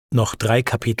Noch 3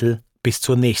 Kapitel bis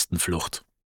zur nächsten Flucht.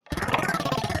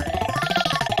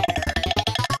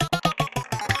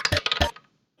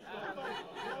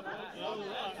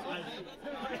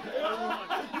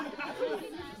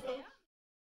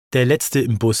 Der Letzte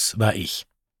im Bus war ich.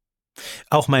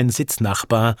 Auch mein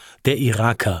Sitznachbar, der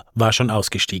Iraker, war schon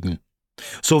ausgestiegen.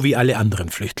 So wie alle anderen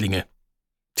Flüchtlinge.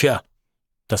 Tja,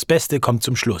 das Beste kommt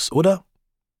zum Schluss, oder?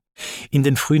 In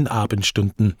den frühen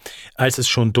Abendstunden, als es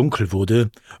schon dunkel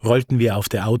wurde, rollten wir auf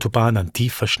der Autobahn an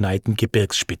tief verschneiten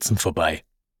Gebirgsspitzen vorbei.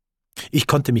 Ich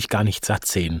konnte mich gar nicht satt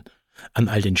sehen an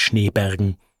all den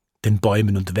Schneebergen, den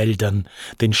Bäumen und Wäldern,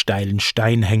 den steilen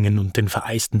Steinhängen und den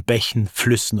vereisten Bächen,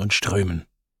 Flüssen und Strömen.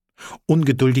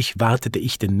 Ungeduldig wartete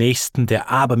ich den nächsten der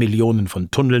Abermillionen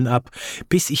von Tunneln ab,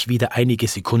 bis ich wieder einige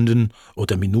Sekunden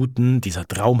oder Minuten dieser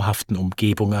traumhaften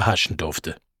Umgebung erhaschen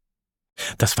durfte.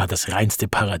 Das war das reinste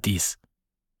Paradies.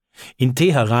 In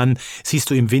Teheran siehst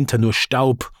du im Winter nur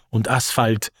Staub und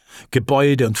Asphalt,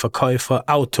 Gebäude und Verkäufer,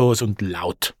 Autos und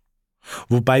laut.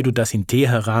 Wobei du das in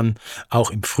Teheran auch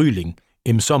im Frühling,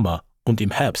 im Sommer und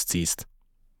im Herbst siehst.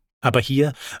 Aber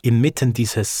hier, inmitten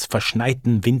dieses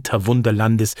verschneiten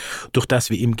Winterwunderlandes, durch das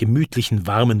wir im gemütlichen,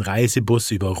 warmen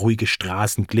Reisebus über ruhige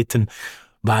Straßen glitten,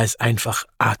 war es einfach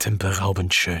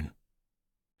atemberaubend schön.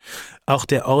 Auch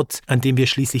der Ort, an dem wir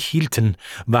schließlich hielten,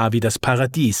 war wie das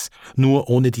Paradies, nur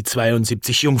ohne die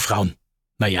 72 Jungfrauen.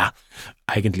 Naja,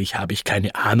 eigentlich habe ich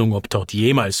keine Ahnung, ob dort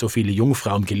jemals so viele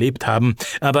Jungfrauen gelebt haben,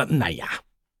 aber naja.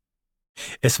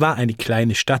 Es war eine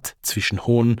kleine Stadt zwischen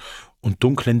hohen und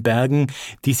dunklen Bergen,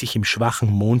 die sich im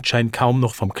schwachen Mondschein kaum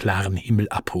noch vom klaren Himmel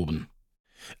abhoben.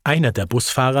 Einer der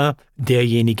Busfahrer,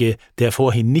 derjenige, der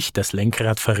vorhin nicht das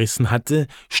Lenkrad verrissen hatte,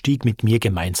 stieg mit mir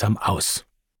gemeinsam aus.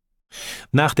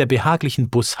 Nach der behaglichen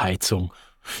Busheizung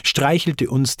streichelte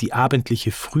uns die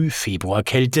abendliche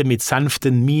Frühfebruarkälte mit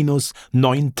sanften minus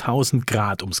 9000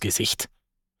 Grad ums Gesicht.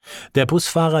 Der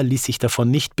Busfahrer ließ sich davon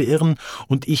nicht beirren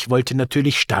und ich wollte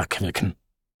natürlich stark wirken.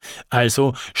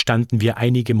 Also standen wir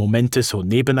einige Momente so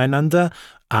nebeneinander,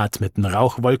 atmeten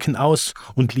Rauchwolken aus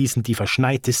und ließen die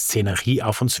verschneite Szenerie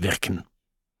auf uns wirken.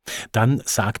 Dann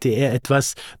sagte er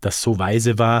etwas, das so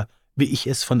weise war, wie ich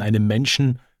es von einem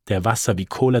Menschen, der Wasser wie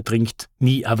Cola trinkt,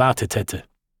 nie erwartet hätte.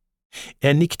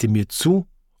 Er nickte mir zu,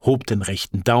 hob den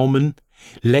rechten Daumen,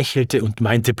 lächelte und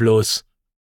meinte bloß: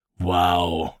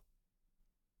 »Wow!«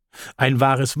 Ein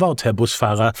wahres Wort, Herr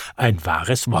Busfahrer, ein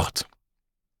wahres Wort.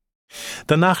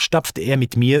 Danach stapfte er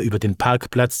mit mir über den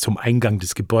Parkplatz zum Eingang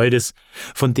des Gebäudes,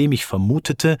 von dem ich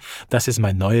vermutete, dass es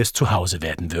mein neues Zuhause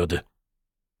werden würde.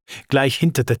 Gleich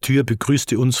hinter der Tür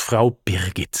begrüßte uns Frau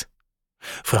Birgit.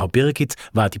 Frau Birgit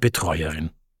war die Betreuerin.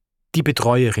 Die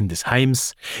Betreuerin des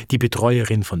Heims, die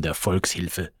Betreuerin von der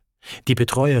Volkshilfe, die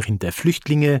Betreuerin der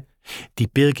Flüchtlinge. Die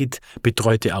Birgit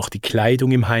betreute auch die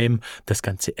Kleidung im Heim, das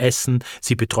ganze Essen,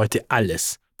 sie betreute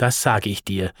alles. Das sage ich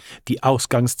dir, die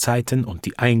Ausgangszeiten und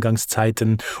die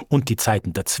Eingangszeiten und die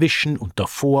Zeiten dazwischen und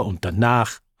davor und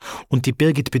danach. Und die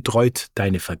Birgit betreut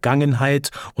deine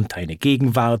Vergangenheit und deine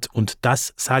Gegenwart und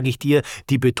das, sage ich dir,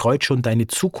 die betreut schon deine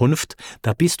Zukunft,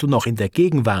 da bist du noch in der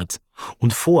Gegenwart.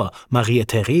 Und vor Maria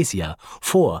Theresia,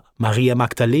 vor Maria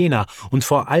Magdalena und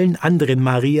vor allen anderen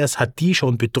Marias hat die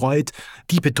schon betreut,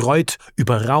 die betreut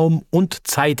über Raum und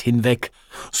Zeit hinweg.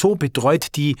 So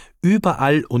betreut die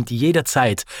überall und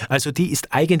jederzeit, also die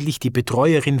ist eigentlich die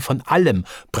Betreuerin von allem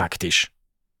praktisch.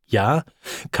 Ja,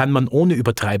 kann man ohne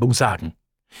Übertreibung sagen.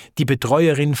 Die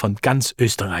Betreuerin von ganz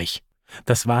Österreich.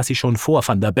 Das war sie schon vor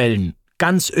Van der Bellen.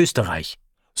 Ganz Österreich.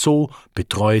 So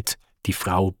betreut die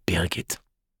Frau Birgit.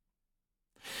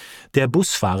 Der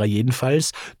Busfahrer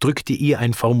jedenfalls drückte ihr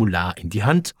ein Formular in die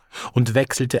Hand und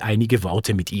wechselte einige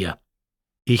Worte mit ihr.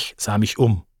 Ich sah mich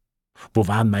um. Wo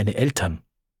waren meine Eltern?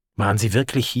 Waren sie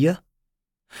wirklich hier?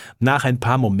 Nach ein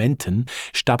paar Momenten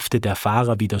stapfte der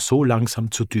Fahrer wieder so langsam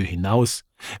zur Tür hinaus,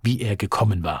 wie er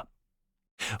gekommen war.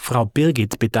 Frau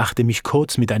Birgit bedachte mich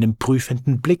kurz mit einem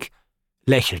prüfenden Blick,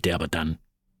 lächelte aber dann.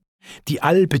 Die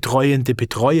allbetreuende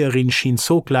Betreuerin schien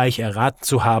sogleich erraten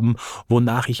zu haben,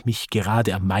 wonach ich mich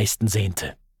gerade am meisten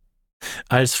sehnte.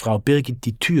 Als Frau Birgit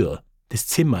die Tür des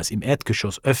Zimmers im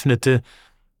Erdgeschoss öffnete,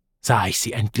 sah ich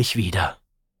sie endlich wieder.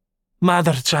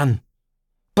 »Madarcan!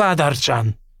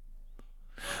 Badarcan!«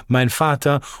 Mein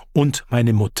Vater und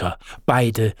meine Mutter,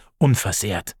 beide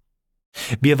unversehrt.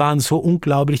 Wir waren so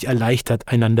unglaublich erleichtert,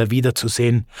 einander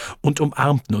wiederzusehen und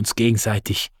umarmten uns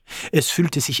gegenseitig. Es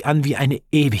fühlte sich an wie eine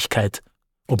Ewigkeit,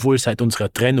 obwohl seit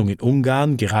unserer Trennung in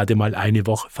Ungarn gerade mal eine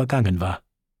Woche vergangen war.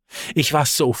 Ich war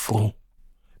so froh.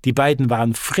 Die beiden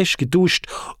waren frisch geduscht,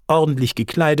 ordentlich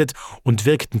gekleidet und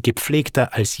wirkten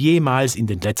gepflegter als jemals in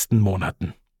den letzten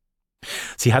Monaten.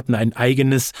 Sie hatten ein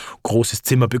eigenes, großes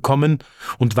Zimmer bekommen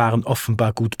und waren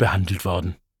offenbar gut behandelt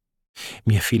worden.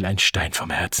 Mir fiel ein Stein vom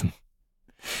Herzen.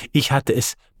 Ich hatte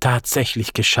es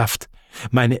tatsächlich geschafft,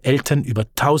 meine Eltern über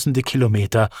tausende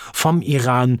Kilometer vom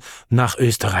Iran nach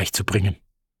Österreich zu bringen.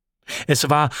 Es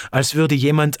war, als würde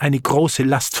jemand eine große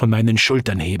Last von meinen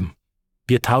Schultern heben.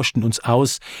 Wir tauschten uns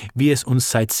aus, wie es uns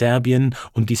seit Serbien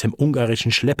und diesem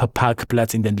ungarischen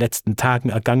Schlepperparkplatz in den letzten Tagen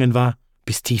ergangen war,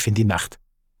 bis tief in die Nacht.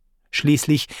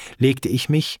 Schließlich legte ich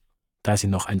mich, da sie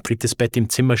noch ein drittes Bett im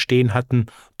Zimmer stehen hatten,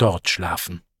 dort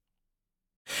schlafen.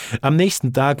 Am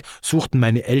nächsten Tag suchten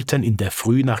meine Eltern in der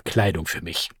Früh nach Kleidung für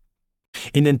mich.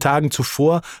 In den Tagen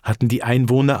zuvor hatten die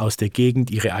Einwohner aus der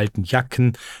Gegend ihre alten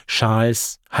Jacken,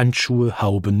 Schals, Handschuhe,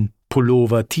 Hauben,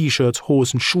 Pullover, T-Shirts,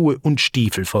 Hosen, Schuhe und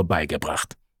Stiefel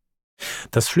vorbeigebracht.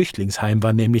 Das Flüchtlingsheim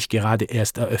war nämlich gerade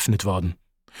erst eröffnet worden.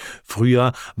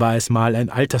 Früher war es mal ein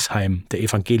Altersheim der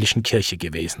evangelischen Kirche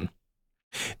gewesen.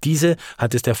 Diese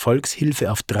hat es der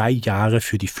Volkshilfe auf 3 Jahre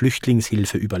für die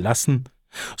Flüchtlingshilfe überlassen,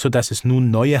 so dass es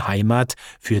nun neue Heimat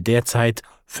für derzeit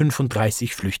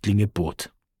 35 Flüchtlinge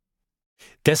bot.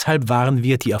 Deshalb waren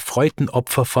wir die erfreuten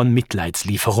Opfer von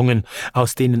Mitleidslieferungen,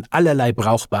 aus denen allerlei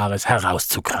Brauchbares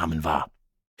herauszukramen war.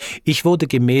 Ich wurde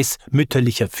gemäß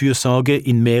mütterlicher Fürsorge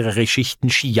in mehrere Schichten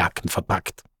Skijacken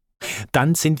verpackt.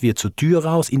 Dann sind wir zur Tür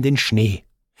raus in den Schnee.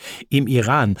 Im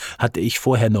Iran hatte ich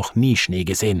vorher noch nie Schnee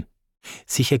gesehen.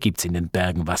 Sicher gibt's in den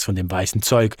Bergen was von dem weißen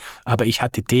Zeug, aber ich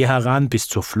hatte Teheran bis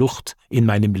zur Flucht in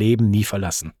meinem Leben nie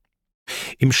verlassen.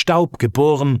 Im Staub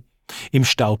geboren, im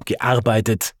Staub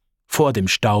gearbeitet, vor dem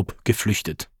Staub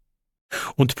geflüchtet.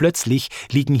 Und plötzlich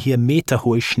liegen hier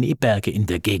meterhohe Schneeberge in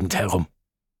der Gegend herum.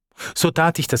 So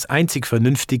tat ich das einzig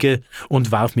Vernünftige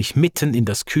und warf mich mitten in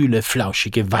das kühle,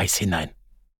 flauschige Weiß hinein.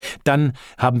 Dann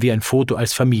haben wir ein Foto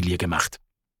als Familie gemacht.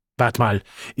 Wart mal,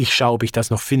 ich schaue, ob ich das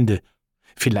noch finde.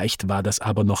 Vielleicht war das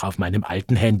aber noch auf meinem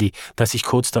alten Handy, das ich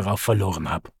kurz darauf verloren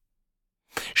habe.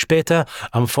 Später,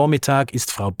 am Vormittag,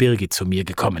 ist Frau Birgit zu mir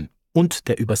gekommen. Und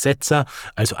der Übersetzer,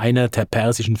 also einer der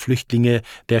persischen Flüchtlinge,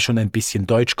 der schon ein bisschen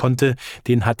Deutsch konnte,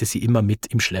 den hatte sie immer mit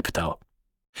im Schlepptau.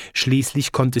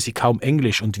 Schließlich konnte sie kaum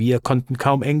Englisch und wir konnten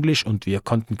kaum Englisch und wir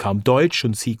konnten kaum Deutsch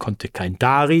und sie konnte kein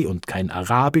Dari und kein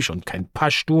Arabisch und kein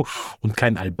Pashtu und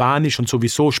kein Albanisch und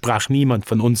sowieso sprach niemand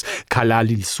von uns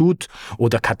Kalali Sud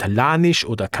oder Katalanisch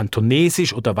oder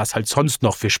Kantonesisch oder was halt sonst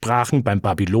noch für Sprachen beim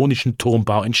babylonischen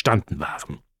Turmbau entstanden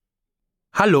waren.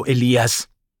 Hallo Elias.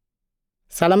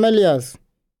 سلام الیاس.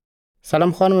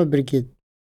 سلام خانم برگیت.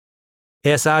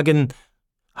 Er sagen,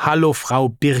 Hallo Frau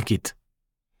Birgit.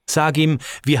 Sag ihm,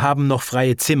 wir haben noch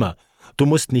freie Zimmer. Du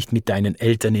musst nicht mit deinen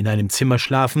Eltern in einem Zimmer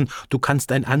schlafen, du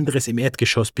kannst ein anderes im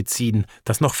Erdgeschoss beziehen,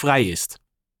 das noch frei ist.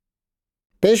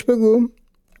 بهش بگو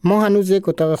ما هنوز یک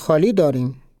اتاق خالی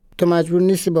داریم. تو مجبور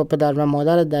نیستی با پدر و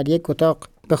مادر در یک اتاق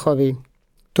بخوابی.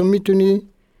 تو میتونی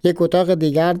یک اتاق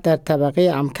دیگر در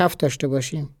طبقه امکف داشته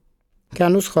باشی که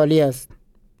هنوز خالی است.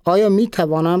 آیا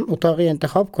میتوانم اتاقی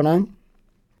انتخاب کنم؟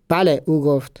 بله، او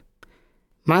گفت.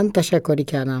 من تشکری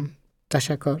کردم.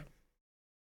 تشکر.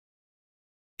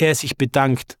 Er sich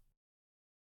bedankt.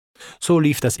 So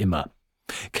lief das immer.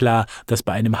 Klar, dass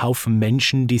bei einem Haufen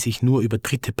Menschen, die sich nur über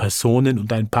dritte Personen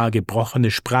und ein paar gebrochene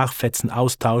Sprachfetzen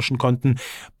austauschen konnten,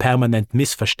 permanent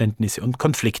Missverständnisse und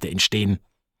Konflikte entstehen.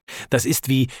 Das ist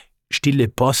wie stille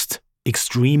Post,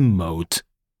 Extreme Mode.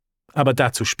 Aber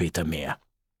dazu später mehr.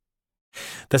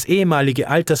 Das ehemalige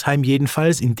Altersheim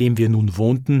jedenfalls, in dem wir nun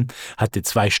wohnten, hatte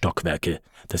 2 Stockwerke,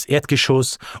 das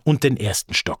Erdgeschoss und den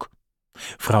ersten Stock.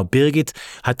 Frau Birgit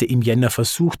hatte im Jänner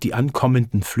versucht, die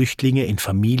ankommenden Flüchtlinge in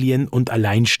Familien und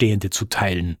Alleinstehende zu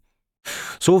teilen.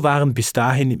 So waren bis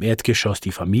dahin im Erdgeschoss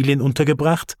die Familien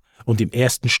untergebracht und im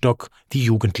ersten Stock die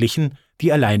Jugendlichen,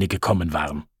 die alleine gekommen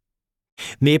waren.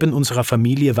 Neben unserer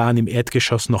Familie waren im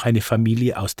Erdgeschoss noch eine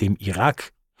Familie aus dem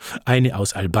Irak, eine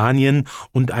aus Albanien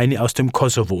und eine aus dem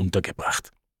Kosovo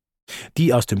untergebracht.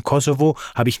 Die aus dem Kosovo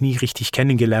habe ich nie richtig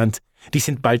kennengelernt, die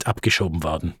sind bald abgeschoben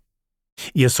worden.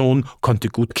 Ihr Sohn konnte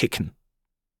gut kicken.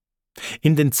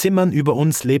 In den Zimmern über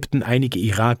uns lebten einige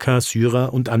Iraker,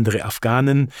 Syrer und andere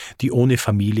Afghanen, die ohne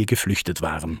Familie geflüchtet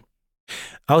waren.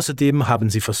 Außerdem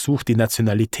haben sie versucht, die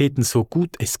Nationalitäten so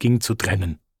gut es ging zu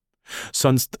trennen.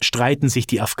 Sonst streiten sich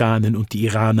die Afghanen und die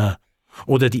Iraner,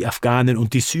 oder die Afghanen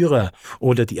und die Syrer,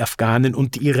 oder die Afghanen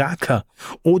und die Iraker,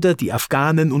 oder die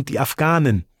Afghanen und die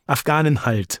Afghanen. Afghanen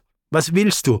halt. Was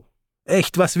willst du?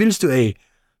 Echt, was willst du, ey?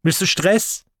 Willst du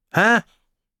Stress? Hä?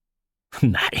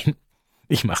 Nein,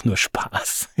 ich mach nur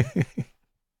Spaß.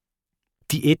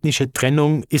 Die ethnische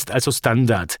Trennung ist also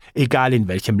Standard, egal in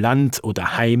welchem Land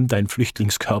oder Heim dein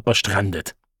Flüchtlingskörper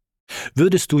strandet.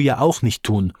 Würdest du ja auch nicht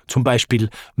tun, zum Beispiel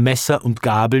Messer und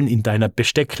Gabeln in deiner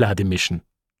Bestecklade mischen.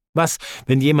 Was,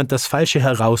 wenn jemand das Falsche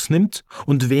herausnimmt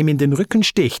und wem in den Rücken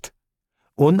sticht?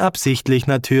 Unabsichtlich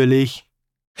natürlich.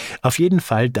 Auf jeden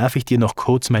Fall darf ich dir noch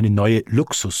kurz meine neue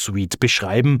Luxussuite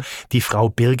beschreiben, die Frau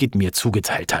Birgit mir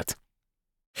zugeteilt hat.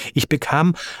 Ich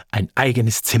bekam ein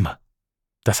eigenes Zimmer.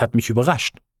 Das hat mich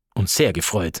überrascht und sehr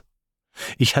gefreut.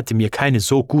 Ich hatte mir keine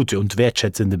so gute und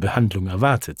wertschätzende Behandlung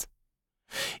erwartet.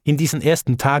 In diesen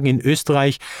ersten Tagen in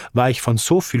Österreich war ich von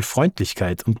so viel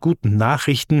Freundlichkeit und guten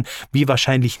Nachrichten wie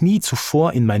wahrscheinlich nie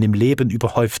zuvor in meinem Leben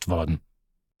überhäuft worden.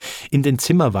 In den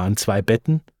Zimmer waren 2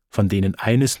 Betten, von denen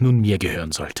eines nun mir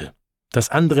gehören sollte. Das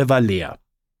andere war leer.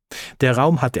 Der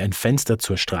Raum hatte ein Fenster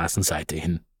zur Straßenseite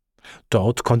hin.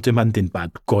 Dort konnte man den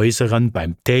Bad Geuserern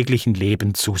beim täglichen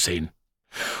Leben zusehen.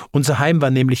 Unser Heim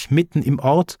war nämlich mitten im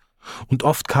Ort und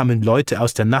oft kamen Leute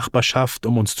aus der Nachbarschaft,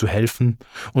 um uns zu helfen,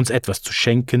 uns etwas zu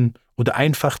schenken oder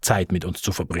einfach Zeit mit uns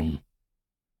zu verbringen.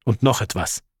 Und noch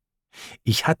etwas.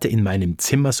 Ich hatte in meinem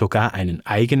Zimmer sogar einen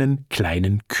eigenen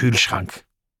kleinen Kühlschrank.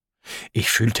 Ich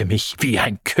fühlte mich wie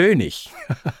ein König.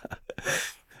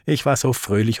 Ich war so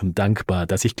fröhlich und dankbar,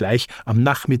 dass ich gleich am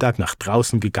Nachmittag nach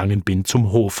draußen gegangen bin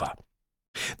zum Hofer.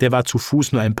 Der war zu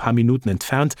Fuß nur ein paar Minuten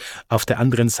entfernt, auf der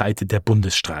anderen Seite der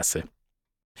Bundesstraße.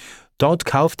 Dort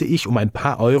kaufte ich um ein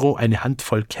paar Euro eine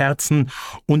Handvoll Kerzen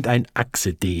und ein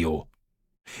Axe-Deo.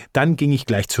 Dann ging ich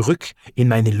gleich zurück in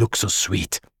meine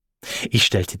Luxussuite. Ich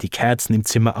stellte die Kerzen im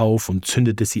Zimmer auf und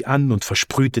zündete sie an und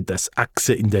versprühte das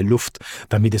Axe in der Luft,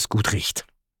 damit es gut riecht.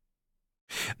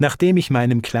 Nachdem ich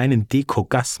meinem kleinen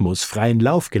Dekogasmus freien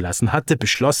Lauf gelassen hatte,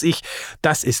 beschloss ich,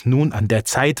 dass es nun an der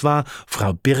Zeit war,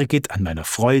 Frau Birgit an meiner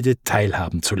Freude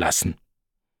teilhaben zu lassen.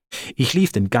 Ich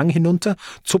lief den Gang hinunter,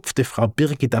 zupfte Frau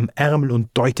Birgit am Ärmel und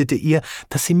deutete ihr,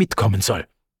 dass sie mitkommen soll.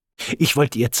 Ich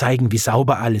wollte ihr zeigen, wie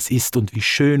sauber alles ist und wie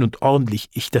schön und ordentlich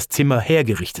ich das Zimmer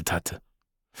hergerichtet hatte.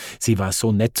 Sie war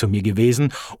so nett zu mir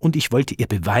gewesen und ich wollte ihr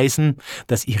beweisen,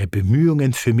 dass ihre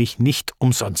Bemühungen für mich nicht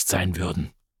umsonst sein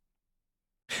würden.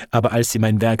 Aber als sie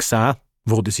mein Werk sah,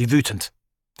 wurde sie wütend.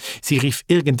 Sie rief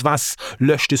irgendwas,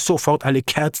 löschte sofort alle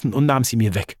Kerzen und nahm sie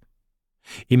mir weg.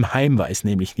 Im Heim war es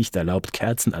nämlich nicht erlaubt,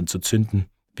 Kerzen anzuzünden,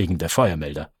 wegen der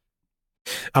Feuermelder.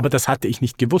 Aber das hatte ich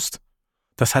nicht gewusst.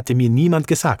 Das hatte mir niemand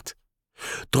gesagt.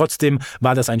 Trotzdem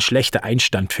war das ein schlechter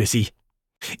Einstand für sie.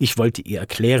 Ich wollte ihr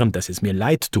erklären, dass es mir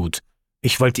leid tut.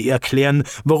 Ich wollte ihr erklären,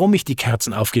 warum ich die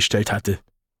Kerzen aufgestellt hatte.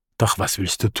 Doch was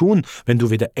willst du tun, wenn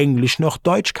du weder Englisch noch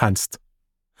Deutsch kannst?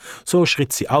 So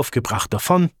schritt sie aufgebracht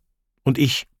davon, und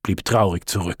ich blieb traurig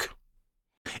zurück.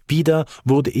 Wieder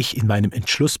wurde ich in meinem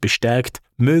Entschluss bestärkt,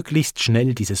 möglichst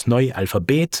schnell dieses neue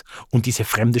Alphabet und diese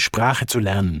fremde Sprache zu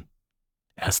lernen.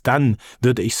 Erst dann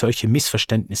würde ich solche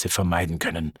Missverständnisse vermeiden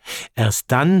können.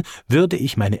 Erst dann würde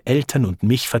ich meine Eltern und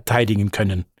mich verteidigen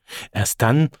können.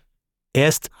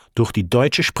 Erst durch die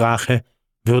deutsche Sprache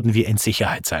würden wir in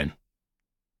Sicherheit sein.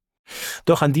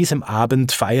 Doch an diesem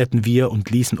Abend feierten wir und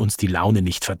ließen uns die Laune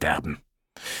nicht verderben.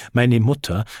 Meine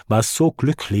Mutter war so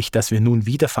glücklich, dass wir nun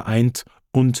wieder vereint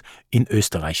und in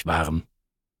Österreich waren.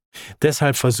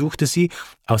 Deshalb versuchte sie,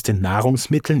 aus den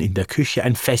Nahrungsmitteln in der Küche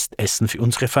ein Festessen für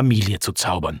unsere Familie zu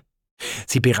zaubern.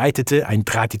 Sie bereitete ein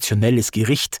traditionelles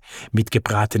Gericht mit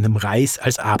gebratenem Reis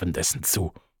als Abendessen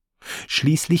zu.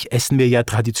 Schließlich essen wir ja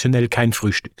traditionell kein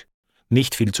Frühstück.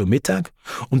 Nicht viel zu Mittag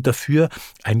und dafür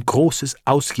ein großes,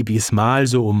 ausgiebiges Mahl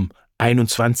so um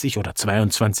 21 oder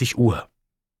 22 Uhr.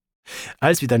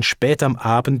 Als wir dann spät am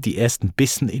Abend die ersten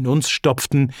Bissen in uns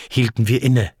stopften, hielten wir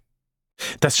inne.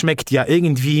 Das schmeckt ja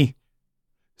irgendwie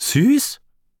süß?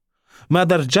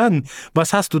 Madarjan,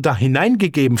 was hast du da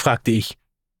hineingegeben, fragte ich.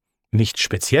 Nichts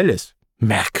Spezielles.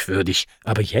 Merkwürdig.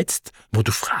 Aber jetzt, wo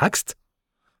du fragst?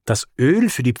 Das Öl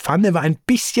für die Pfanne war ein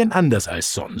bisschen anders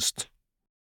als sonst.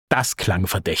 Das klang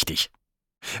verdächtig.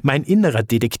 Mein innerer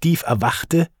Detektiv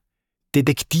erwachte,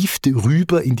 detektivte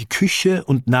rüber in die Küche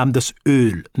und nahm das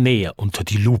Öl näher unter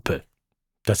die Lupe.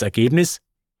 Das Ergebnis?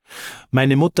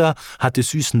 Meine Mutter hatte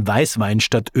süßen Weißwein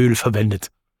statt Öl verwendet.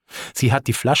 Sie hat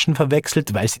die Flaschen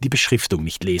verwechselt, weil sie die Beschriftung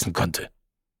nicht lesen konnte.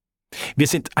 Wir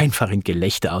sind einfach in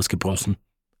Gelächter ausgebrochen.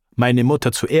 Meine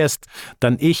Mutter zuerst,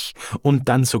 dann ich und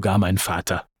dann sogar mein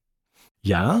Vater.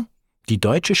 Ja, die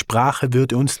deutsche Sprache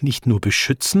würde uns nicht nur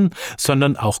beschützen,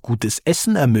 sondern auch gutes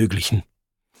Essen ermöglichen.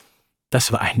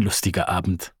 Das war ein lustiger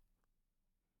Abend.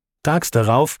 Tags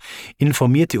darauf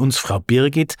informierte uns Frau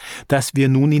Birgit, dass wir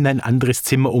nun in ein anderes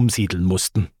Zimmer umsiedeln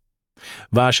mussten.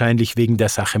 Wahrscheinlich wegen der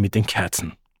Sache mit den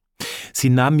Kerzen. Sie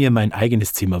nahm mir mein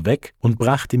eigenes Zimmer weg und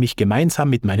brachte mich gemeinsam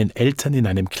mit meinen Eltern in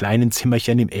einem kleinen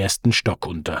Zimmerchen im 1. Stock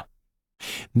unter.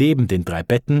 Neben den 3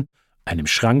 Betten, einem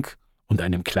Schrank und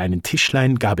einem kleinen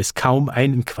Tischlein gab es kaum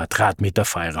einen Quadratmeter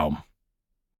Freiraum.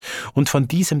 Und von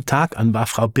diesem Tag an war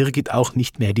Frau Birgit auch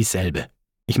nicht mehr dieselbe.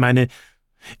 Ich meine,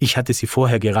 ich hatte sie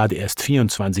vorher gerade erst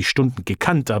 24 Stunden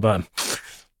gekannt, aber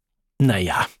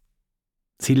naja.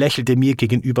 Sie lächelte mir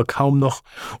gegenüber kaum noch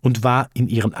und war in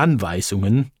ihren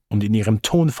Anweisungen und in ihrem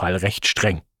Tonfall recht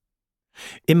streng.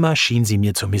 Immer schien sie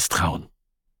mir zu misstrauen.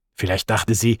 Vielleicht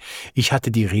dachte sie, ich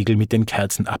hatte die Regel mit den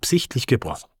Kerzen absichtlich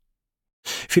gebrochen.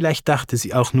 Vielleicht dachte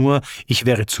sie auch nur, ich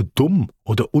wäre zu dumm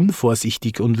oder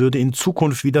unvorsichtig und würde in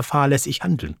Zukunft wieder fahrlässig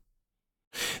handeln.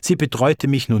 Sie betreute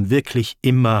mich nun wirklich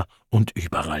immer und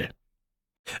überall.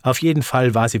 Auf jeden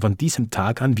Fall war sie von diesem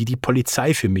Tag an wie die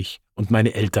Polizei für mich und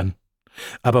meine Eltern,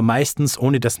 aber meistens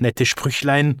ohne das nette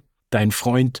Sprüchlein, dein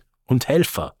Freund und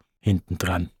Helfer,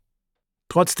 hintendran.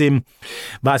 Trotzdem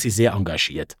war sie sehr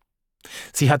engagiert.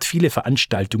 Sie hat viele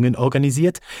Veranstaltungen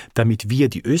organisiert, damit wir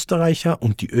die Österreicher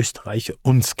und die Österreicher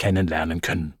uns kennenlernen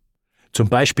können. Zum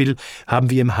Beispiel haben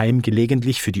wir im Heim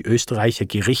gelegentlich für die Österreicher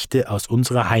Gerichte aus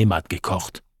unserer Heimat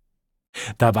gekocht.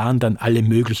 Da waren dann alle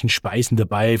möglichen Speisen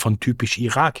dabei, von typisch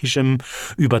irakischem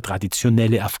über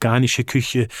traditionelle afghanische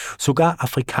Küche, sogar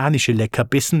afrikanische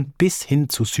Leckerbissen bis hin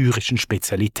zu syrischen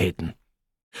Spezialitäten.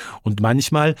 Und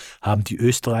manchmal haben die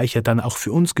Österreicher dann auch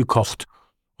für uns gekocht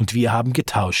und wir haben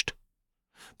getauscht.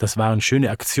 Das waren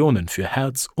schöne Aktionen für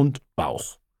Herz und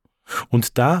Bauch.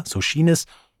 Und da, so schien es,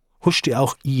 huschte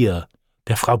auch ihr,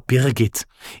 der Frau Birgit,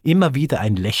 immer wieder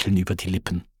ein Lächeln über die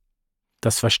Lippen.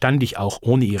 Das verstand ich auch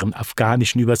ohne ihren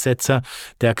afghanischen Übersetzer,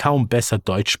 der kaum besser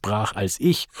Deutsch sprach als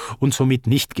ich und somit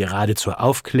nicht gerade zur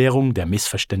Aufklärung der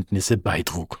Missverständnisse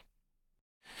beitrug.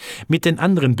 Mit den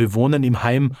anderen Bewohnern im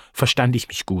Heim verstand ich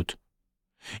mich gut.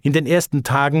 In den ersten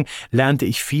Tagen lernte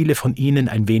ich viele von ihnen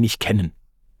ein wenig kennen.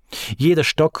 Jeder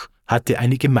Stock hatte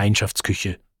eine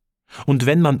Gemeinschaftsküche. Und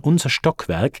wenn man unser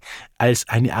Stockwerk als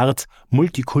eine Art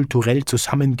multikulturell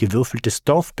zusammengewürfeltes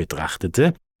Dorf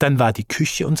betrachtete, dann war die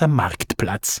Küche unser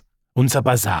Marktplatz, unser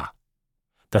Bazar,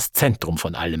 das Zentrum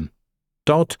von allem.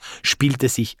 Dort spielte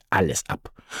sich alles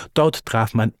ab. Dort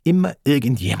traf man immer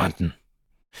irgendjemanden.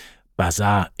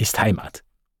 Bazar ist Heimat.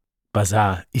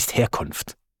 Bazar ist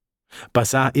Herkunft.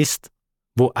 Bazar ist,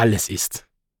 wo alles ist.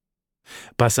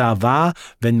 Bazar war,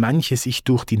 wenn manche sich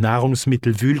durch die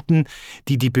Nahrungsmittel wühlten,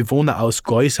 die die Bewohner aus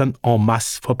Geusern en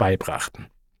masse vorbeibrachten.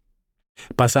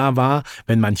 Bazar war,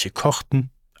 wenn manche kochten,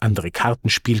 andere Karten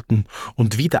spielten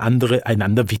und wieder andere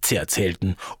einander Witze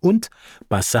erzählten. Und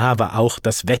Bazar war auch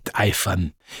das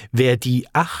Wetteifern, wer die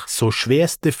ach so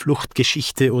schwerste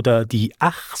Fluchtgeschichte oder die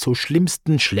ach so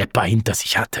schlimmsten Schlepper hinter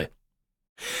sich hatte.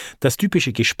 Das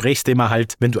typische Gesprächsthema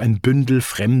halt, wenn du ein Bündel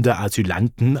fremder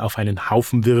Asylanten auf einen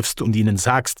Haufen wirfst und ihnen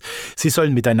sagst, sie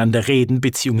sollen miteinander reden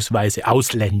bzw.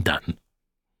 Ausländern.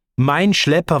 Mein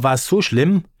Schlepper war so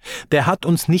schlimm, der hat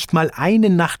uns nicht mal eine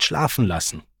Nacht schlafen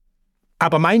lassen.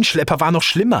 Aber mein Schlepper war noch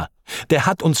schlimmer, der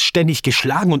hat uns ständig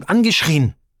geschlagen und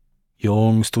angeschrien.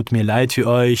 Jungs, tut mir leid für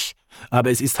euch,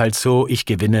 aber es ist halt so, ich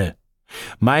gewinne.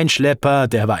 Mein Schlepper,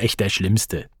 der war echt der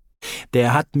Schlimmste.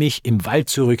 Der hat mich im Wald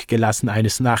zurückgelassen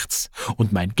eines Nachts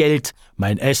und mein Geld,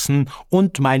 mein Essen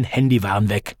und mein Handy waren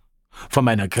weg. Von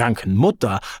meiner kranken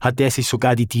Mutter hat der sich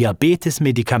sogar die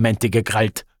Diabetes-Medikamente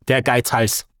gekrallt, der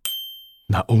Geizhals.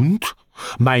 Na und?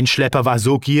 Mein Schlepper war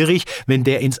so gierig, wenn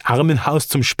der ins Armenhaus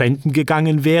zum Spenden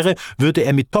gegangen wäre, würde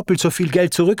er mit doppelt so viel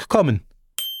Geld zurückkommen.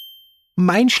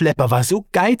 Mein Schlepper war so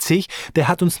geizig, der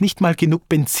hat uns nicht mal genug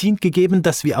Benzin gegeben,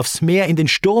 dass wir aufs Meer in den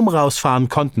Sturm rausfahren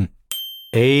konnten.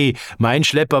 Ey, mein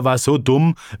Schlepper war so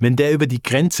dumm, wenn der über die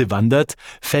Grenze wandert,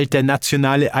 fällt der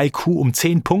nationale IQ um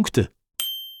 10 Punkte.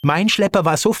 Mein Schlepper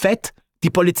war so fett, die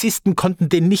Polizisten konnten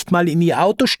den nicht mal in ihr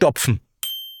Auto stopfen.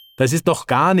 Das ist doch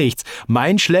gar nichts.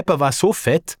 Mein Schlepper war so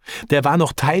fett, der war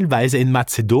noch teilweise in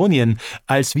Mazedonien,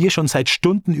 als wir schon seit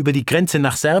Stunden über die Grenze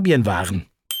nach Serbien waren.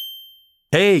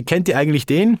 Hey, kennt ihr eigentlich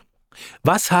den?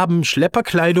 Was haben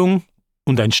Schlepperkleidung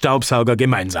und ein Staubsauger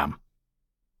gemeinsam?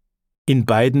 In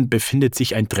beiden befindet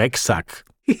sich ein Drecksack.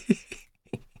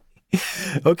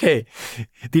 Okay,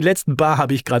 die letzten paar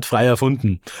habe ich gerade frei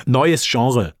erfunden. Neues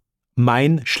Genre.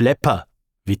 Mein Schlepper.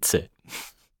 Witze.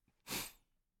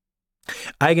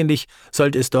 Eigentlich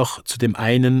sollte es doch zu dem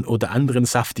einen oder anderen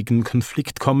saftigen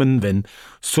Konflikt kommen, wenn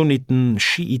Sunniten,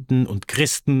 Schiiten und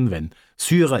Christen, wenn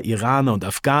Syrer, Iraner und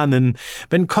Afghanen,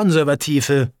 wenn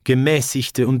Konservative,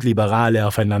 Gemäßigte und Liberale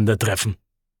aufeinandertreffen.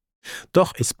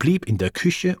 Doch es blieb in der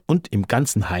Küche und im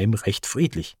ganzen Heim recht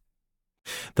friedlich.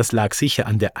 Das lag sicher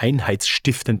an der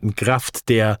einheitsstiftenden Kraft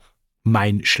der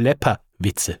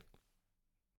Mein-Schlepper-Witze.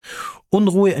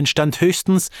 Unruhe entstand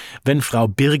höchstens, wenn Frau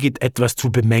Birgit etwas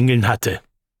zu bemängeln hatte.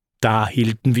 Da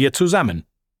hielten wir zusammen.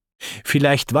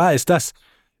 Vielleicht war es das,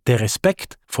 Der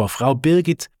Respekt vor Frau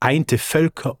Birgit einte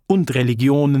Völker und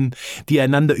Religionen, die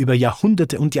einander über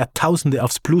Jahrhunderte und Jahrtausende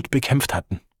aufs Blut bekämpft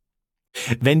hatten.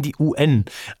 Wenn die UN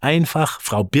einfach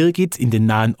Frau Birgit in den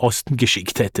Nahen Osten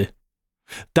geschickt hätte,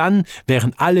 dann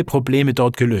wären alle Probleme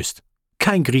dort gelöst.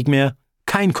 Kein Krieg mehr,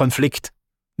 kein Konflikt,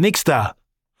 nix da.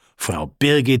 Frau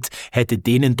Birgit hätte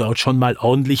denen dort schon mal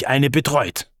ordentlich eine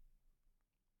betreut.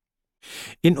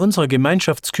 In unserer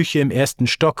Gemeinschaftsküche im 1.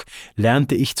 Stock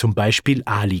lernte ich zum Beispiel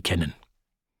Ali kennen.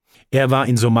 Er war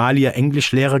in Somalia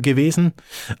Englischlehrer gewesen,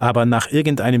 aber nach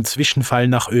irgendeinem Zwischenfall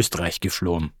nach Österreich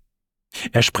geflohen.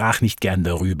 Er sprach nicht gern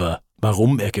darüber,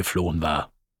 warum er geflohen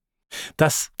war.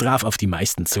 Das traf auf die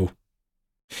meisten zu.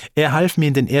 Er half mir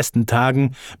in den ersten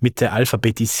Tagen mit der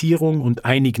Alphabetisierung und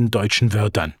einigen deutschen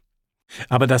Wörtern.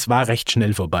 Aber das war recht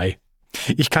schnell vorbei.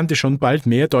 Ich kannte schon bald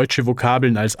mehr deutsche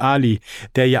Vokabeln als Ali,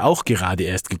 der ja auch gerade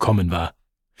erst gekommen war.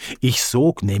 Ich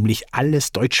sog nämlich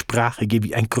alles Deutschsprachige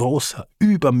wie ein großer,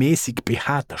 übermäßig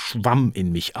behaarter Schwamm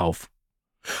in mich auf.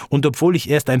 Und obwohl ich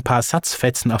erst ein paar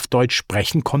Satzfetzen auf Deutsch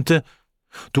sprechen konnte,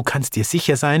 du kannst dir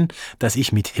sicher sein, dass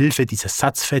ich mit Hilfe dieser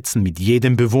Satzfetzen mit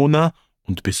jedem Bewohner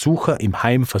und Besucher im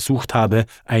Heim versucht habe,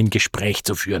 ein Gespräch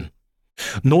zu führen.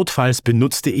 Notfalls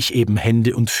benutzte ich eben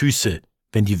Hände und Füße,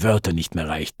 wenn die Wörter nicht mehr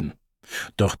reichten.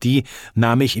 Doch die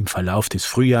nahm ich im Verlauf des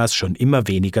Frühjahrs schon immer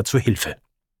weniger zu Hilfe.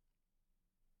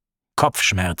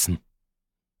 Kopfschmerzen.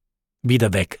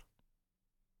 Wieder weg.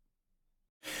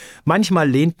 Manchmal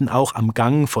lehnten auch am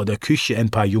Gang vor der Küche ein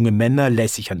paar junge Männer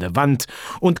lässig an der Wand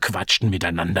und quatschten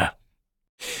miteinander.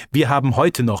 Wir haben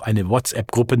heute noch eine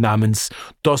WhatsApp-Gruppe namens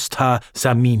Dostha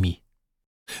Samimi.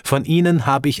 Von ihnen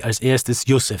habe ich als erstes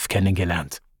Yusuf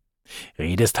kennengelernt.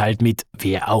 Redest halt mit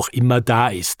wer auch immer da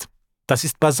ist. Das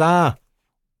ist Basar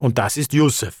und das ist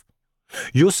Yusuf.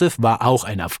 Yusuf war auch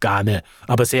ein Afghane,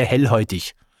 aber sehr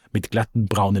hellhäutig, mit glatten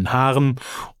braunen Haaren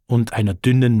und einer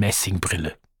dünnen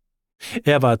Messingbrille.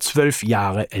 Er war 12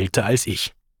 Jahre älter als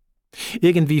ich.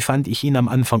 Irgendwie fand ich ihn am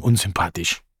Anfang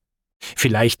unsympathisch.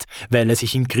 Vielleicht, weil er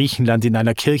sich in Griechenland in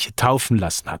einer Kirche taufen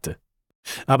lassen hatte.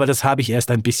 Aber das habe ich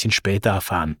erst ein bisschen später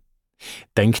erfahren.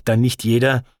 Denkt dann nicht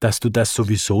jeder, dass du das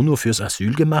sowieso nur fürs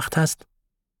Asyl gemacht hast?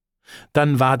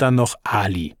 Dann war da noch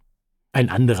Ali. Ein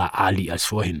anderer Ali als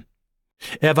vorhin.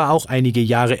 Er war auch einige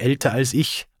Jahre älter als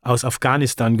ich, aus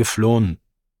Afghanistan geflohen.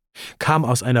 Kam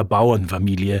aus einer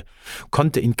Bauernfamilie,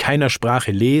 konnte in keiner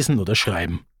Sprache lesen oder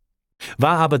schreiben.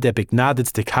 War aber der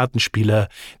begnadetste Kartenspieler,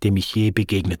 dem ich je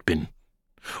begegnet bin.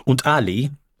 Und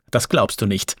Ali, das glaubst du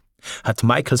nicht, hat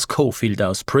Michael Scofield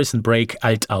aus Prison Break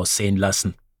alt aussehen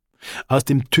lassen. Aus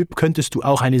dem Typ könntest du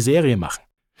auch eine Serie machen.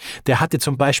 Der hatte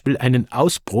zum Beispiel einen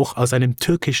Ausbruch aus einem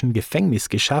türkischen Gefängnis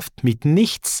geschafft mit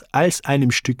nichts als einem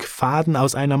Stück Faden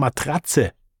aus einer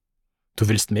Matratze. Du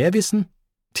willst mehr wissen?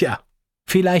 Tja,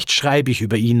 vielleicht schreibe ich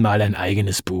über ihn mal ein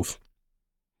eigenes Buch.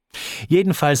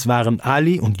 Jedenfalls waren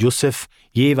Ali und Yusuf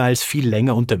jeweils viel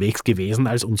länger unterwegs gewesen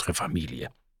als unsere Familie.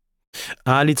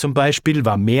 Ali zum Beispiel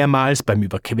war mehrmals beim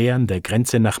Überqueren der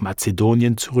Grenze nach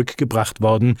Mazedonien zurückgebracht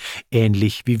worden,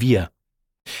 ähnlich wie wir.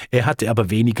 Er hatte aber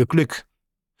weniger Glück.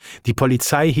 Die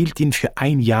Polizei hielt ihn für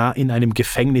 1 Jahr in einem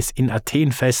Gefängnis in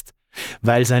Athen fest,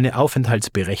 weil seine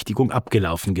Aufenthaltsberechtigung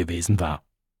abgelaufen gewesen war.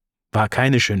 War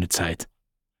keine schöne Zeit.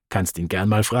 Kannst ihn gern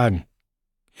mal fragen.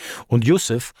 Und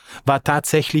Yusuf war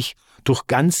tatsächlich durch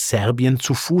ganz Serbien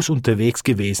zu Fuß unterwegs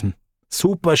gewesen.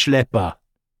 Superschlepper.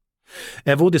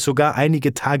 Er wurde sogar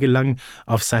einige Tage lang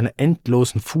auf seiner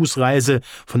endlosen Fußreise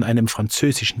von einem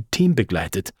französischen Team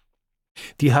begleitet.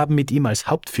 Die haben mit ihm als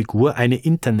Hauptfigur eine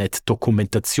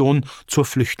Internetdokumentation zur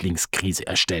Flüchtlingskrise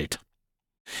erstellt.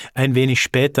 Ein wenig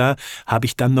später habe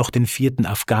ich dann noch den 4.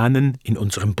 Afghanen in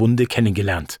unserem Bunde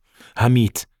kennengelernt,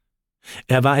 Hamid.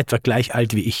 Er war etwa gleich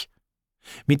alt wie ich.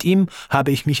 Mit ihm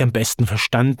habe ich mich am besten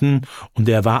verstanden und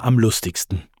er war am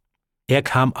lustigsten. Er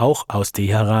kam auch aus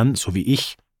Teheran, so wie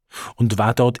ich, und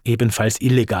war dort ebenfalls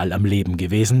illegal am Leben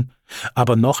gewesen,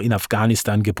 aber noch in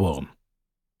Afghanistan geboren.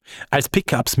 Als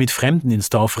Pickups mit Fremden ins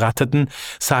Dorf ratterten,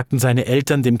 sagten seine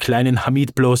Eltern dem kleinen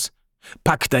Hamid bloß: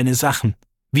 »Pack deine Sachen,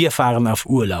 wir fahren auf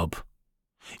Urlaub.«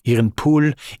 Ihren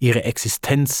Pool, ihre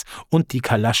Existenz und die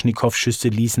Kalaschnikow-Schüsse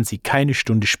ließen sie keine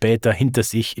Stunde später hinter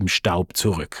sich im Staub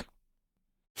zurück.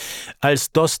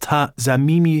 Als Dostha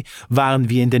Samimi waren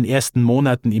wir in den ersten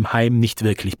Monaten im Heim nicht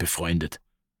wirklich befreundet.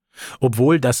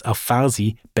 Obwohl das auf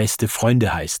Farsi beste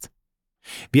Freunde heißt.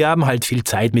 Wir haben halt viel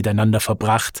Zeit miteinander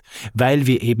verbracht, weil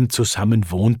wir eben zusammen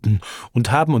wohnten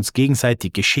und haben uns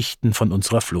gegenseitig Geschichten von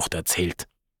unserer Flucht erzählt.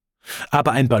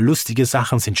 Aber ein paar lustige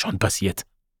Sachen sind schon passiert.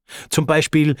 Zum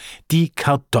Beispiel die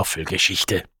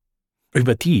Kartoffelgeschichte.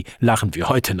 Über die lachen wir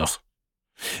heute noch.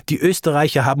 Die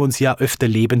Österreicher haben uns ja öfter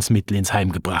Lebensmittel ins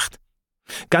Heim gebracht.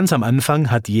 Ganz am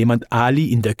Anfang hat jemand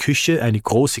Ali in der Küche eine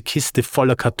große Kiste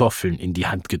voller Kartoffeln in die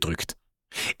Hand gedrückt.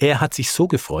 Er hat sich so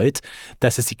gefreut,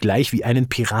 dass er sie gleich wie einen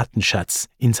Piratenschatz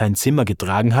in sein Zimmer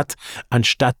getragen hat,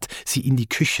 anstatt sie in die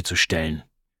Küche zu stellen.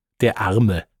 Der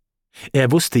Arme.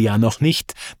 Er wusste ja noch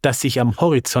nicht, dass sich am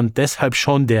Horizont deshalb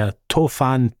schon der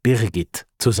Tofan Birgit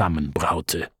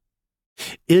zusammenbraute.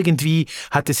 Irgendwie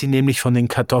hatte sie nämlich von den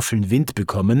Kartoffeln Wind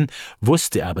bekommen,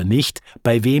 wusste aber nicht,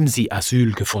 bei wem sie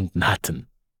Asyl gefunden hatten.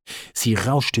 Sie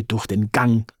rauschte durch den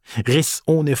Gang, riss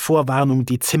ohne Vorwarnung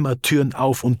die Zimmertüren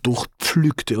auf und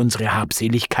durchpflügte unsere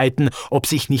Habseligkeiten, ob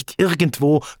sich nicht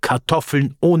irgendwo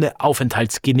Kartoffeln ohne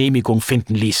Aufenthaltsgenehmigung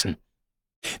finden ließen.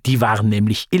 Die waren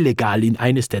nämlich illegal in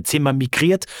eines der Zimmer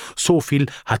migriert, so viel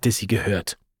hatte sie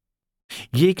gehört.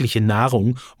 Jegliche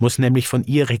Nahrung muss nämlich von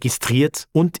ihr registriert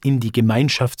und in die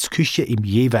Gemeinschaftsküche im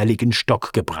jeweiligen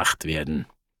Stock gebracht werden.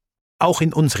 Auch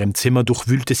in unserem Zimmer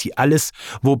durchwühlte sie alles,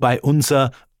 wobei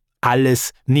unser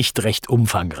alles nicht recht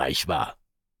umfangreich war.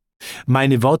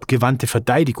 Meine wortgewandte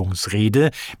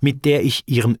Verteidigungsrede, mit der ich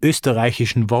ihren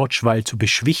österreichischen Wortschwall zu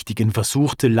beschwichtigen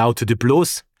versuchte, lautete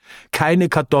bloß: Keine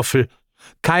Kartoffel,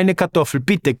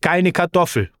 bitte, keine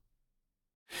Kartoffel.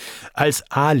 Als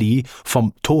Ali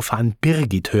vom Tofan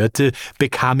Birgit hörte,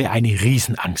 bekam er eine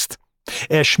Riesenangst.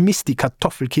 Er schmiss die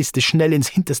Kartoffelkiste schnell ins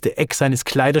hinterste Eck seines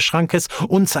Kleiderschrankes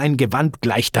und sein Gewand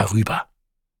gleich darüber.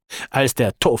 Als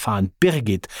der Tofan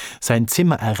Birgit sein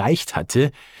Zimmer erreicht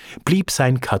hatte, blieb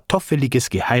sein kartoffeliges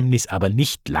Geheimnis aber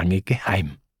nicht lange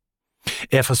geheim.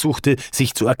 Er versuchte,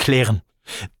 sich zu erklären.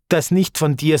 Das nicht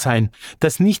von dir sein,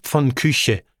 das nicht von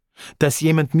Küche, das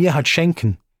jemand mir hat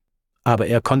schenken. Aber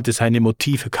er konnte seine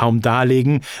Motive kaum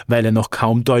darlegen, weil er noch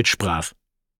kaum Deutsch sprach.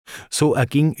 So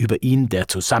erging über ihn der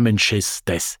Zusammenschiss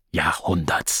des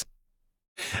Jahrhunderts.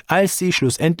 Als sie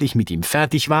schlussendlich mit ihm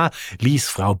fertig war, ließ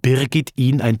Frau Birgit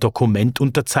ihn ein Dokument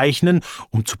unterzeichnen,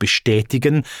 um zu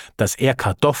bestätigen, dass er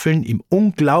Kartoffeln im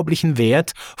unglaublichen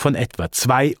Wert von etwa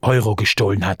 2 Euro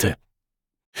gestohlen hatte.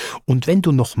 »Und wenn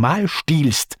du nochmal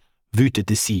stiehlst«,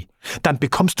 wütete sie, »dann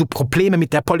bekommst du Probleme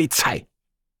mit der Polizei.«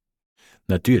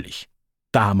 Natürlich,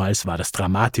 damals war das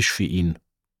dramatisch für ihn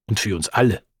und für uns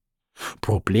alle.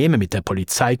 Probleme mit der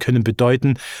Polizei können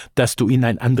bedeuten, dass du in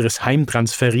ein anderes Heim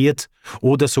transferiert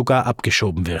oder sogar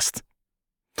abgeschoben wirst.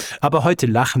 Aber heute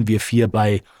lachen wir 4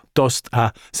 bei Dost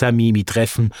a Samimi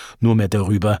treffen nur mehr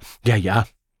darüber, ja,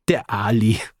 der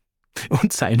Ali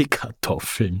und seine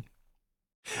Kartoffeln.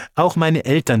 Auch meine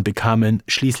Eltern bekamen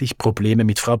schließlich Probleme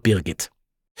mit Frau Birgit.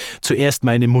 Zuerst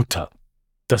meine Mutter.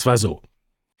 Das war so.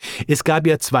 Es gab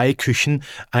ja 2 Küchen,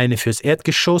 eine fürs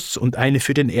Erdgeschoss und eine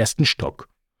für den ersten Stock.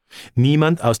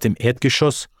 Niemand aus dem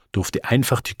Erdgeschoss durfte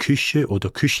einfach die Küche oder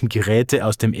Küchengeräte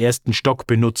aus dem ersten Stock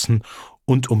benutzen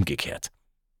und umgekehrt.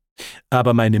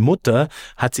 Aber meine Mutter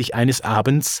hat sich eines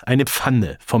Abends eine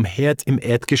Pfanne vom Herd im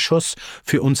Erdgeschoss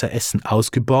für unser Essen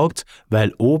ausgeborgt,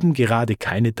 weil oben gerade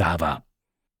keine da war.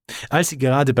 Als sie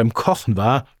gerade beim Kochen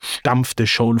war, stampfte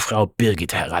schon Frau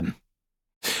Birgit heran.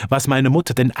 Was meiner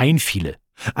Mutter denn einfiele,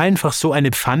 einfach so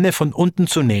eine Pfanne von unten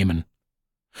zu nehmen.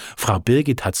 Frau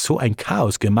Birgit hat so ein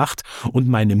Chaos gemacht und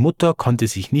meine Mutter konnte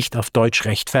sich nicht auf Deutsch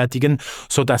rechtfertigen,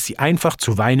 sodass sie einfach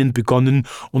zu weinen begonnen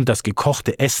und das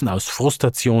gekochte Essen aus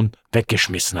Frustration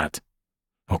weggeschmissen hat.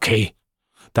 Okay,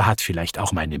 da hat vielleicht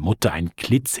auch meine Mutter ein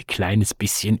klitzekleines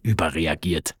bisschen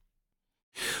überreagiert.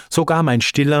 Sogar mein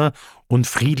stiller und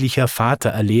friedlicher Vater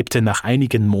erlebte nach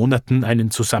einigen Monaten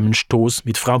einen Zusammenstoß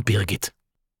mit Frau Birgit.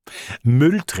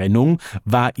 Mülltrennung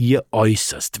war ihr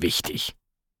äußerst wichtig.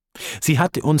 Sie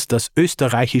hatte uns das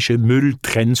österreichische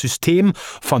Mülltrennsystem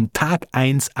von Tag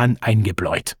 1 an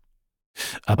eingebläut.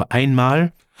 Aber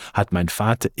einmal hat mein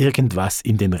Vater irgendwas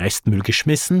in den Restmüll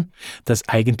geschmissen, das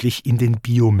eigentlich in den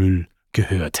Biomüll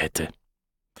gehört hätte.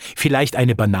 Vielleicht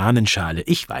eine Bananenschale,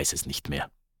 ich weiß es nicht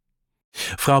mehr.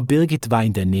 Frau Birgit war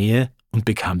in der Nähe und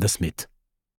bekam das mit.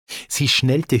 Sie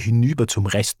schnellte hinüber zum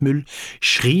Restmüll,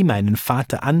 schrie meinen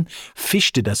Vater an,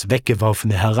 fischte das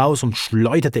Weggeworfene heraus und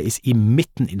schleuderte es ihm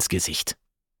mitten ins Gesicht.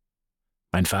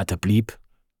 Mein Vater blieb,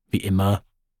 wie immer,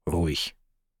 ruhig.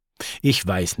 Ich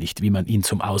weiß nicht, wie man ihn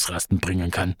zum Ausrasten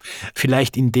bringen kann.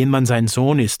 Vielleicht indem man sein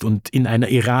Sohn ist und in einer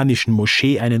iranischen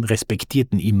Moschee einen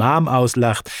respektierten Imam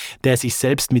auslacht, der sich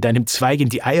selbst mit einem Zweig in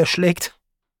die Eier schlägt?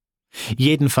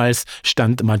 Jedenfalls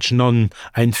stand Majnon,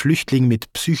 ein Flüchtling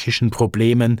mit psychischen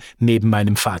Problemen, neben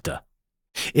meinem Vater.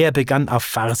 Er begann auf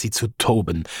Farsi zu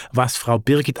toben, was Frau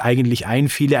Birgit eigentlich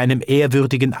einfiele, einem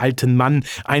ehrwürdigen alten Mann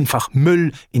einfach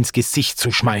Müll ins Gesicht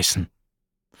zu schmeißen.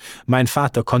 Mein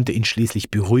Vater konnte ihn schließlich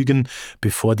beruhigen,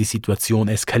 bevor die Situation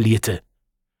eskalierte.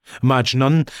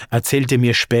 Majnon erzählte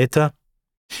mir später,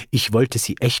 ich wollte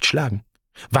sie echt schlagen.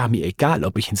 War mir egal,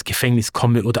 ob ich ins Gefängnis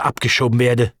komme oder abgeschoben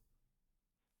werde.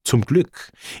 Zum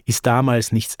Glück ist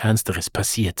damals nichts Ernsteres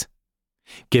passiert.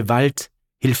 Gewalt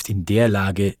hilft in der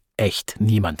Lage echt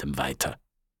niemandem weiter.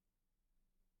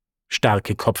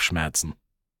 Starke Kopfschmerzen.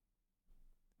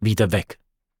 Wieder weg.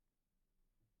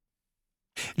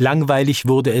 Langweilig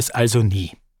wurde es also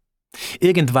nie.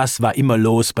 Irgendwas war immer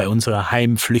los bei unserer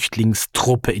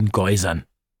Heimflüchtlingstruppe in Geusern.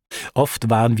 Oft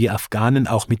waren wir Afghanen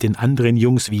auch mit den anderen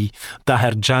Jungs wie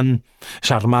Daherjan,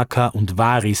 Sharmaka und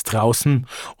Waris draußen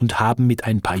und haben mit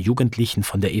ein paar Jugendlichen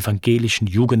von der evangelischen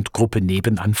Jugendgruppe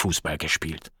nebenan Fußball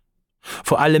gespielt.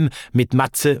 Vor allem mit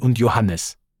Matze und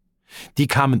Johannes. Die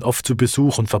kamen oft zu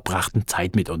Besuch und verbrachten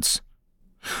Zeit mit uns.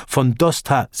 Von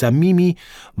Dosta Samimi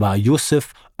war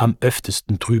Yusuf am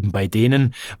öftesten drüben bei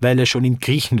denen, weil er schon in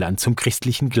Griechenland zum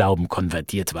christlichen Glauben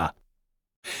konvertiert war.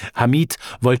 Hamid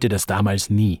wollte das damals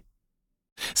nie.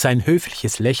 Sein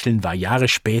höfliches Lächeln war Jahre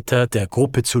später der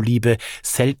Gruppe zuliebe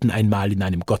selten einmal in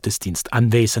einem Gottesdienst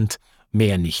anwesend,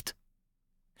 mehr nicht.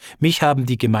 Mich haben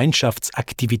die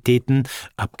Gemeinschaftsaktivitäten,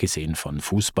 abgesehen von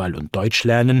Fußball und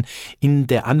Deutschlernen, in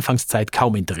der Anfangszeit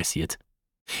kaum interessiert.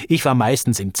 Ich war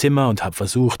meistens im Zimmer und habe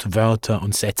versucht, Wörter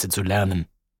und Sätze zu lernen.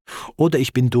 Oder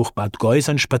ich bin durch Bad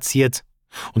Geusern spaziert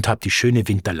und habe die schöne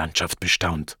Winterlandschaft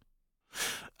bestaunt.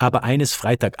 Aber eines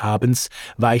Freitagabends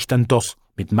war ich dann doch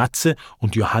mit Matze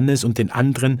und Johannes und den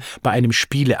anderen bei einem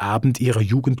Spieleabend ihrer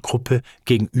Jugendgruppe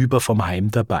gegenüber vom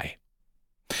Heim dabei.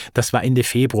 Das war Ende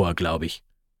Februar, glaube ich.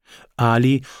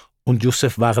 Ali und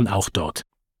Yusuf waren auch dort.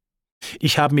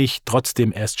 Ich habe mich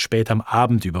trotzdem erst spät am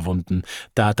Abend überwunden,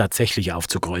 da tatsächlich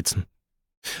aufzukreuzen.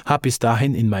 Hab bis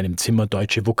dahin in meinem Zimmer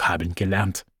deutsche Vokabeln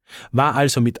gelernt, war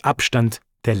also mit Abstand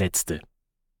der Letzte.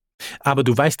 Aber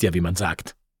du weißt ja, wie man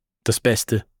sagt, das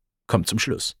Beste kommt zum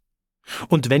Schluss.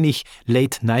 Und wenn ich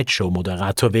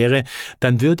Late-Night-Show-Moderator wäre,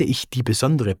 dann würde ich die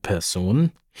besondere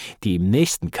Person, die im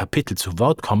nächsten Kapitel zu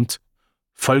Wort kommt,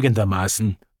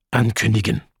 folgendermaßen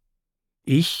ankündigen.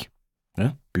 Ich,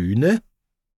 Bühne,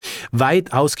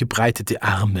 weit ausgebreitete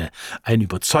Arme, ein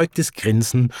überzeugtes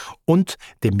Grinsen und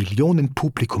dem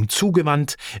Millionenpublikum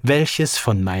zugewandt, welches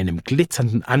von meinem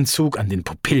glitzernden Anzug an den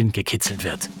Pupillen gekitzelt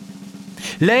wird.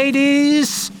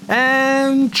 Ladies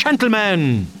and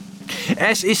Gentlemen,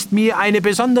 es ist mir eine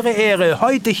besondere Ehre,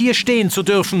 heute hier stehen zu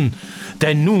dürfen.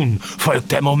 Denn nun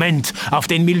folgt der Moment, auf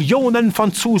den Millionen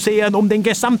von Zusehern um den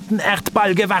gesamten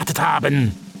Erdball gewartet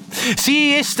haben.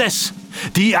 Sie ist es,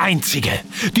 die einzige,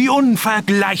 die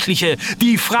unvergleichliche,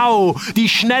 die Frau, die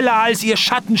schneller als ihr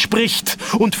Schatten spricht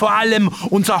und vor allem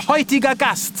unser heutiger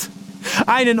Gast.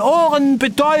 Einen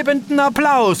ohrenbetäubenden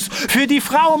Applaus für die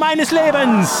Frau meines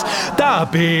Lebens,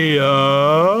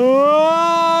 Tabea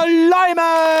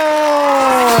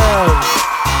Leimer!